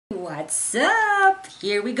What's up?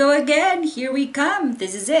 Here we go again. Here we come.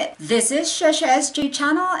 This is it. This is SHASHA SJ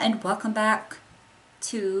channel and welcome back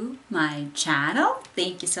to my channel.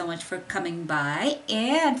 Thank you so much for coming by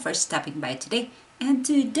and for stopping by today. And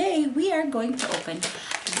today we are going to open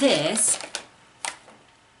this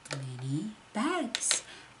mini bags.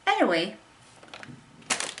 Anyway,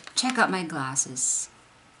 check out my glasses.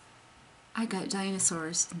 I got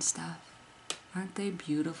dinosaurs and stuff. Aren't they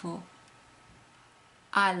beautiful?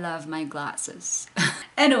 I love my glasses.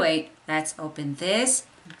 Anyway, let's open this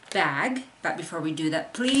bag. But before we do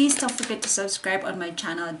that, please don't forget to subscribe on my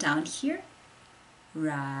channel down here.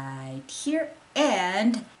 Right here.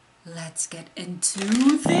 And let's get into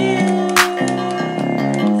this.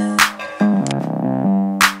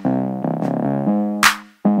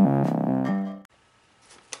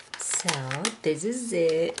 So, this is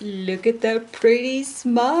it. Look at that pretty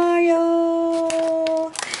smile.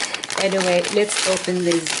 Anyway, let's open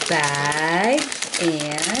this bag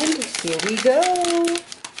and here we go.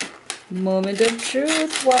 Moment of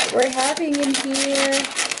truth, what we're having in here.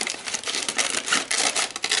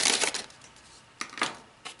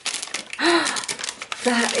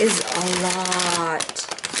 That is a lot.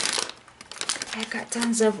 I got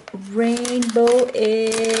tons of rainbow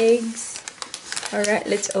eggs. Alright,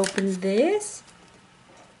 let's open this.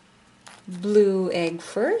 Blue egg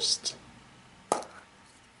first.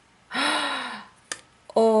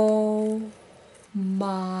 Oh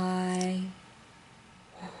my,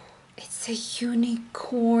 it's a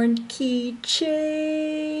unicorn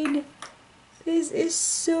keychain. This is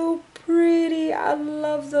so pretty. I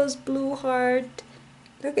love those blue heart.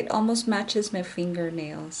 Look, it almost matches my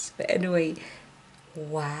fingernails. But anyway,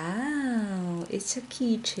 wow, it's a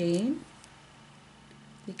keychain.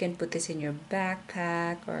 You can put this in your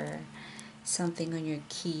backpack or something on your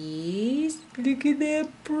keys. Look at that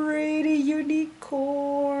pretty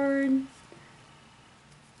unicorn.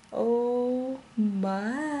 Oh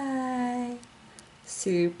my,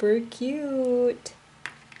 super cute.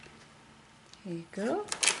 Here you go.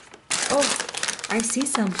 Oh, I see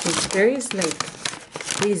something. There is like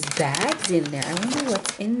these bags in there. I wonder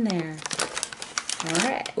what's in there.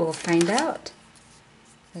 Alright, we'll find out.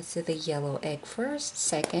 Let's do the yellow egg first.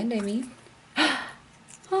 Second, I mean.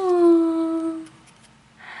 Oh,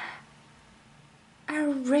 a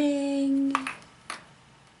ring.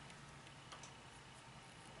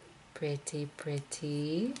 Pretty,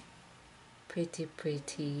 pretty. Pretty,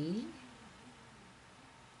 pretty.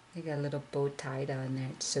 They got a little bow tie down there.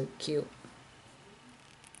 It's so cute.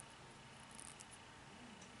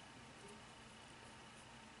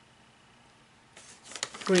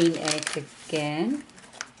 Green egg again.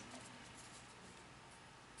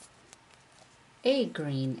 A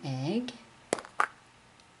green egg.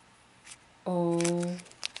 Oh,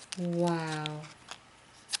 wow.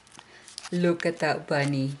 Look at that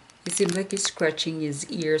bunny. It seems like he's scratching his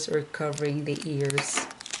ears or covering the ears.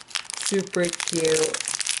 Super cute.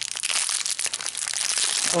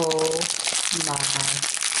 Oh my.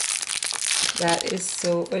 That is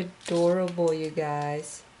so adorable, you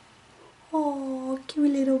guys. Oh,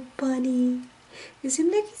 cute little bunny. It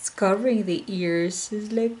seems like he's covering the ears.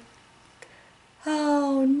 It's like,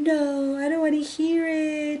 oh no, I don't want to hear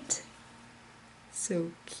it.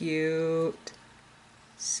 So cute.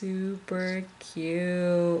 Super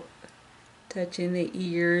cute. Touching the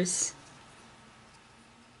ears.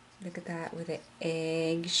 Look at that with the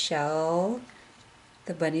egg shell.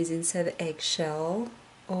 The bunny's inside the egg shell.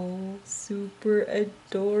 Oh, super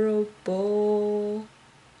adorable.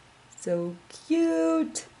 So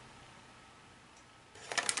cute.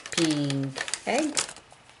 Pink egg.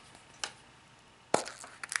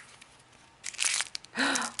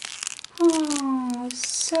 Oh,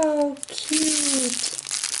 so cute.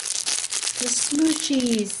 The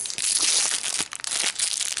smoochies.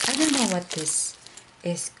 I don't know what this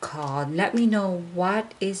is called. Let me know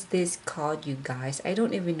what is this called, you guys. I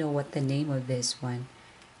don't even know what the name of this one.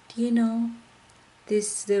 Do you know?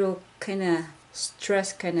 This little kind of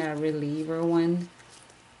stress kind of reliever one.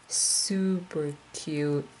 Super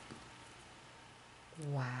cute.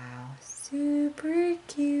 Wow, super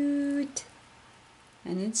cute.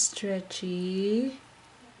 And it's stretchy.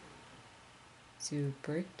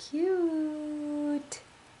 Super cute.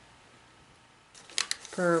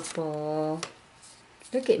 Purple.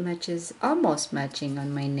 Look, it matches, almost matching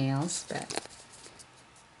on my nails, but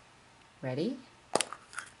ready?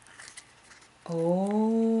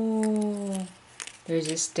 Oh, there's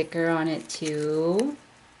a sticker on it too.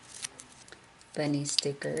 Bunny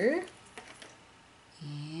sticker.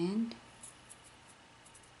 And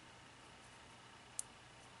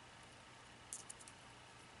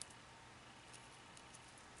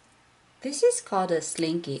This is called a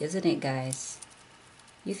slinky, isn't it, guys?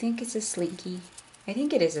 You think it's a slinky? I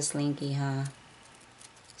think it is a slinky, huh?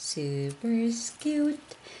 Super cute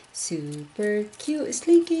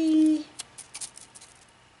slinky.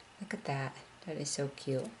 Look at that. That is so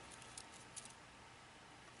cute.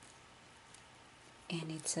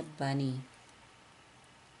 And it's a bunny.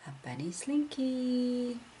 A bunny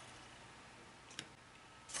slinky.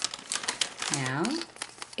 Now,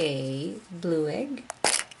 a blue egg.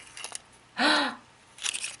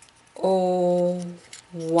 Oh,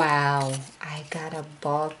 wow. I got a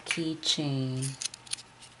ball keychain.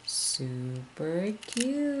 Super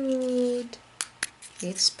cute.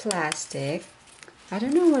 It's plastic. I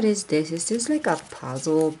don't know what is this. Is this like a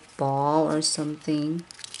puzzle ball or something?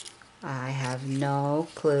 I have no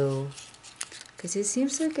clue. Because it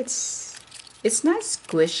seems like it's not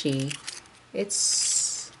squishy.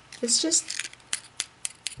 It's just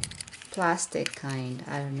plastic kind.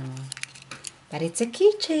 I don't know. But it's a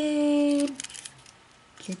keychain.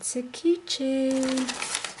 It's a keychain.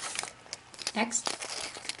 Next.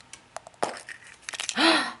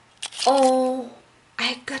 Oh,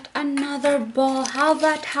 I got another ball. How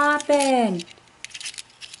that happened?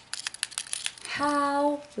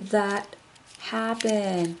 How that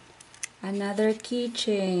happened? Another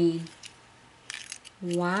keychain.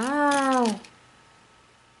 Wow.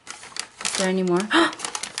 Is there any more?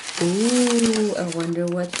 Ooh, I wonder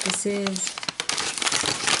what this is.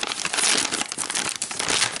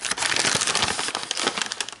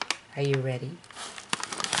 Are you ready?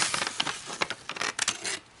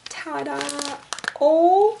 Ta-da!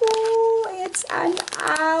 Oh, it's an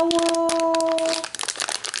owl.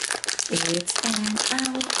 It's an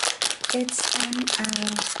owl. It's an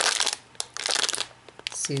owl.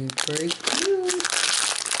 Super cute.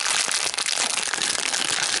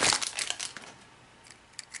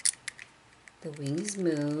 The wings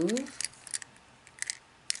move.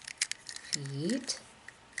 Feet.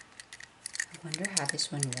 I wonder how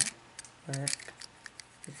this one will work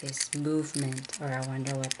with this movement, or I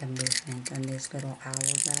wonder what the movement on this little owl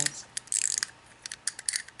does.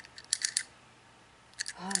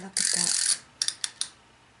 Oh, look at that.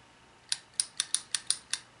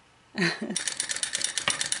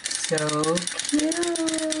 So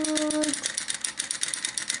cute.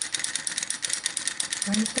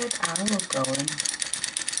 Where's that owl going?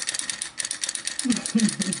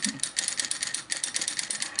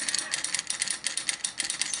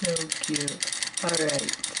 So cute.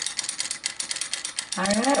 Alright.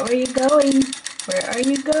 Alright, where are you going? Where are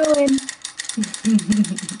you going?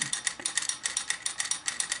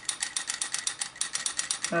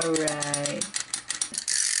 Alright.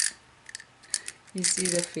 You see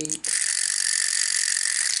the feet.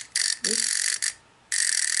 Oops.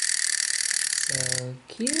 So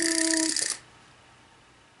cute.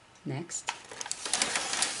 Next.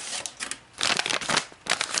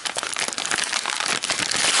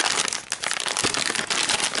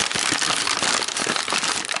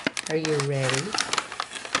 Are you ready?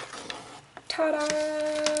 Ta-da!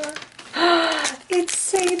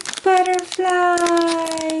 It's a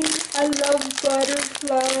butterfly! I love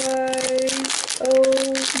butterflies!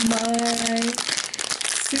 Oh my!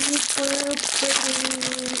 Super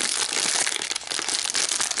pretty!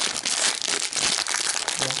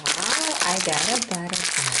 Wow! I got a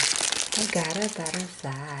butterfly! I got a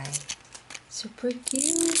butterfly! Super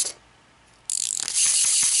cute!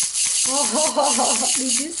 Oh,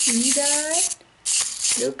 did you see that?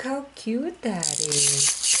 Look how cute that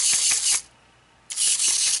is.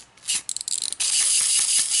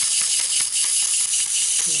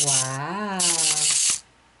 Wow.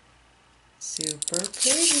 Super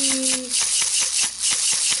pretty.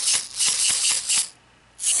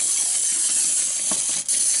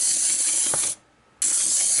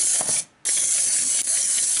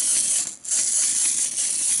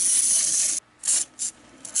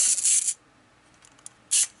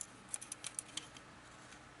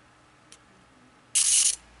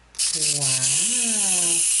 Wow.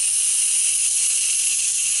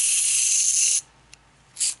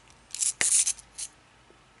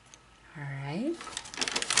 All right.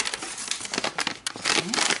 Okay.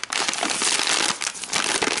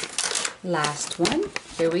 Last one.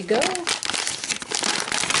 Here we go.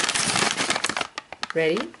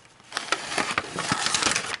 Ready?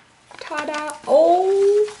 Ta-da!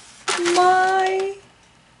 Oh my!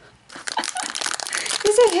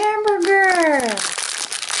 It's a hamburger!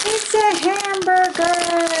 It's a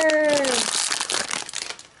hamburger!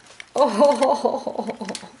 Oh,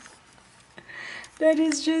 that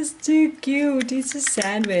is just too cute. It's a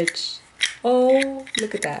sandwich. Oh,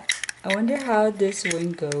 look at that. I wonder how this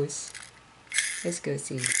one goes. Let's go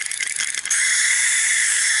see.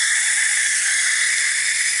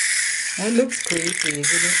 That looks creepy, isn't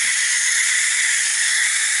it?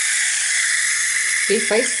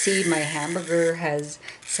 If I see my hamburger has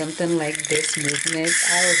something like this movement,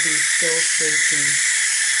 I would be so freaking.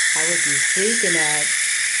 I would be freaking out.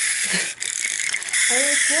 I was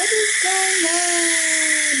like, what is going on?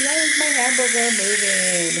 Why is my hamburger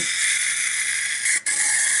moving?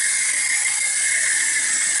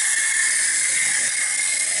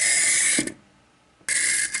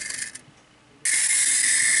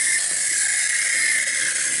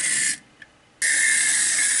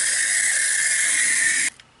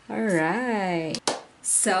 All right.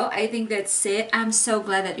 So I think that's it. I'm so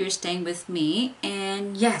glad that you're staying with me.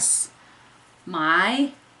 And yes,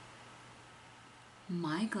 my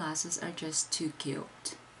glasses are just too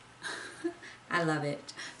cute. I love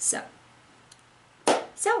it. So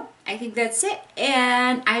I think that's it,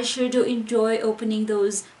 and I sure do enjoy opening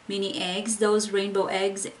those mini eggs, those rainbow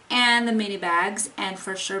eggs, and the mini bags. And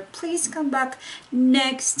for sure, please come back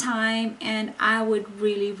next time, and I would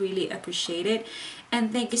really appreciate it.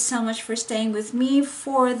 And thank you so much for staying with me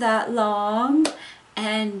for that long.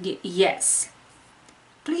 And yes,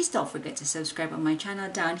 please don't forget to subscribe on my channel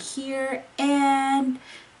down here, and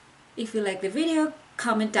if you like the video,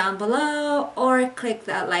 comment down below or click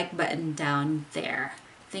that like button down there.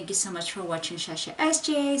 Thank you so much for watching Shasha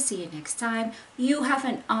SJ. See you next time. You have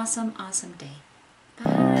an awesome day.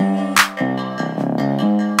 Bye.